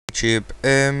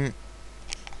YouTube.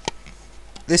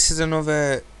 This is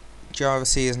another Java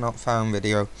C is not found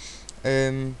video.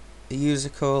 A user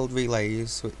called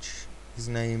Relaze, which his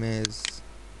name is,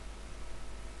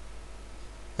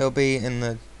 it'll be in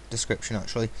the description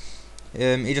actually.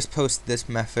 He just posted this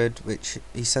method, which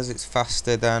he says it's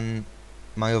faster than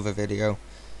my other video.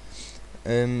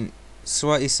 So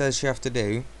what he says you have to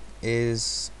do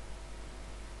is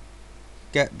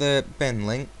get the bin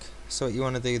link. So what you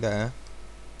want to do there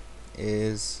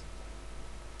is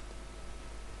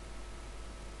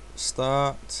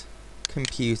start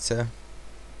computer,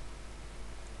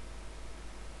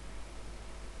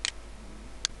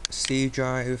 C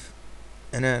drive,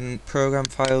 and then program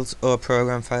files or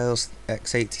program files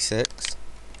x86,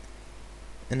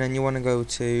 and then you want to go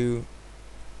to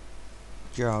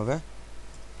Java.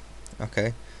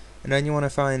 Okay, and then you want to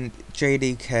find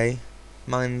JDK.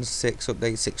 Mine's 6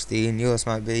 update 16, yours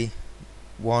might be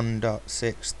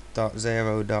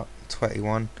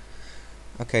 1.6.0.21.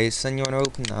 Okay, so then you want to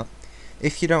open that.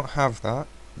 If you don't have that,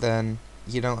 then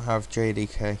you don't have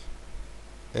JDK,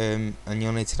 and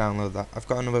you'll need to download that. I've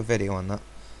got another video on that.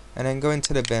 And then go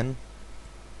into the bin,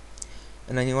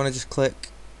 and then you want to just click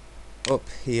up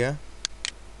here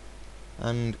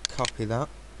and copy that,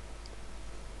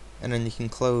 and then you can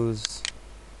close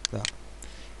that.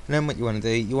 And then what you want to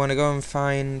do, you want to go and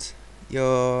find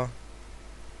your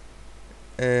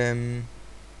I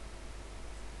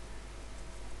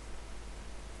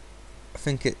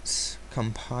think it's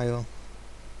compile.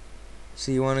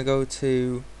 So you want to go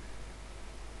to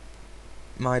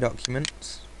my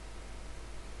documents,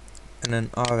 and then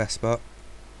RSBot,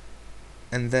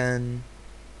 and then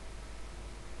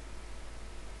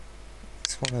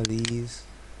it's one of these,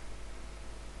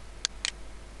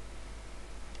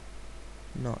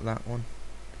 not that one.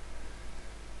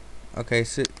 Okay,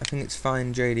 so I think it's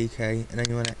find JDK, and then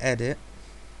you want to edit,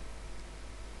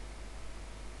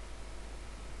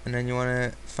 and then you want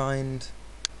to find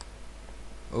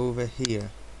over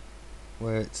here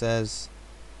where it says,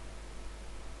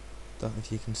 don't know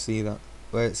if you can see that,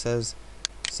 where it says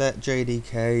set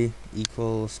JDK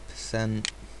equals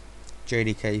percent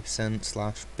JDK percent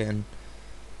slash bin.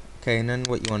 Okay, and then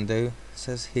what you want to do, it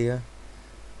says here,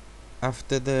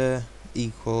 after the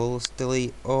equals,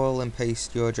 delete all and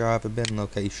paste your Java bin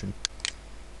location.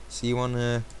 So you want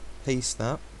to paste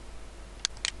that,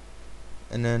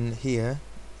 and then here,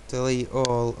 delete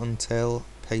all until,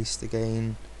 paste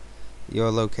again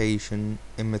your location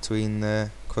in between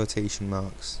the quotation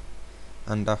marks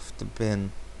and after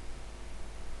bin.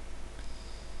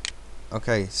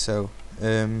 Okay, so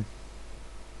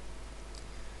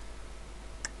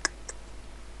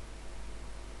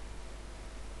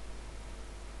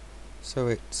so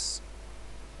it's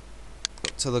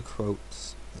up to the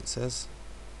quotes, it says,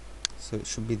 so it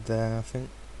should be there, I think.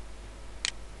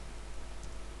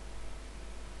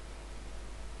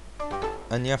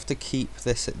 And you have to keep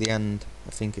this at the end, I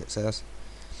think it says.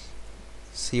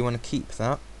 So you want to keep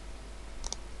that,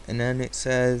 and then it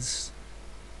says,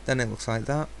 then it looks like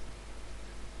that.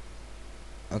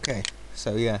 Okay,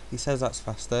 so yeah, he says that's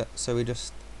faster, so we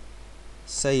just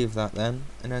save that then,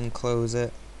 and then close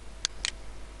it,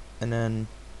 and then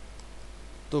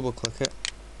double click it,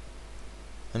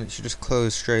 and it should just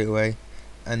close straight away,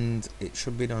 and it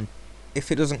should be done.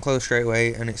 If it doesn't close straight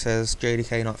away and it says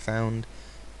JDK not found,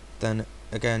 then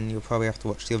again you'll probably have to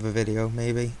watch the other video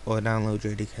maybe, or download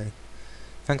JDK.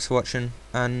 Thanks for watching,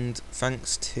 and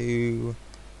thanks to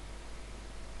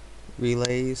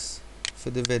Relaze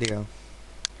for the video.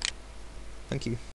 Thank you.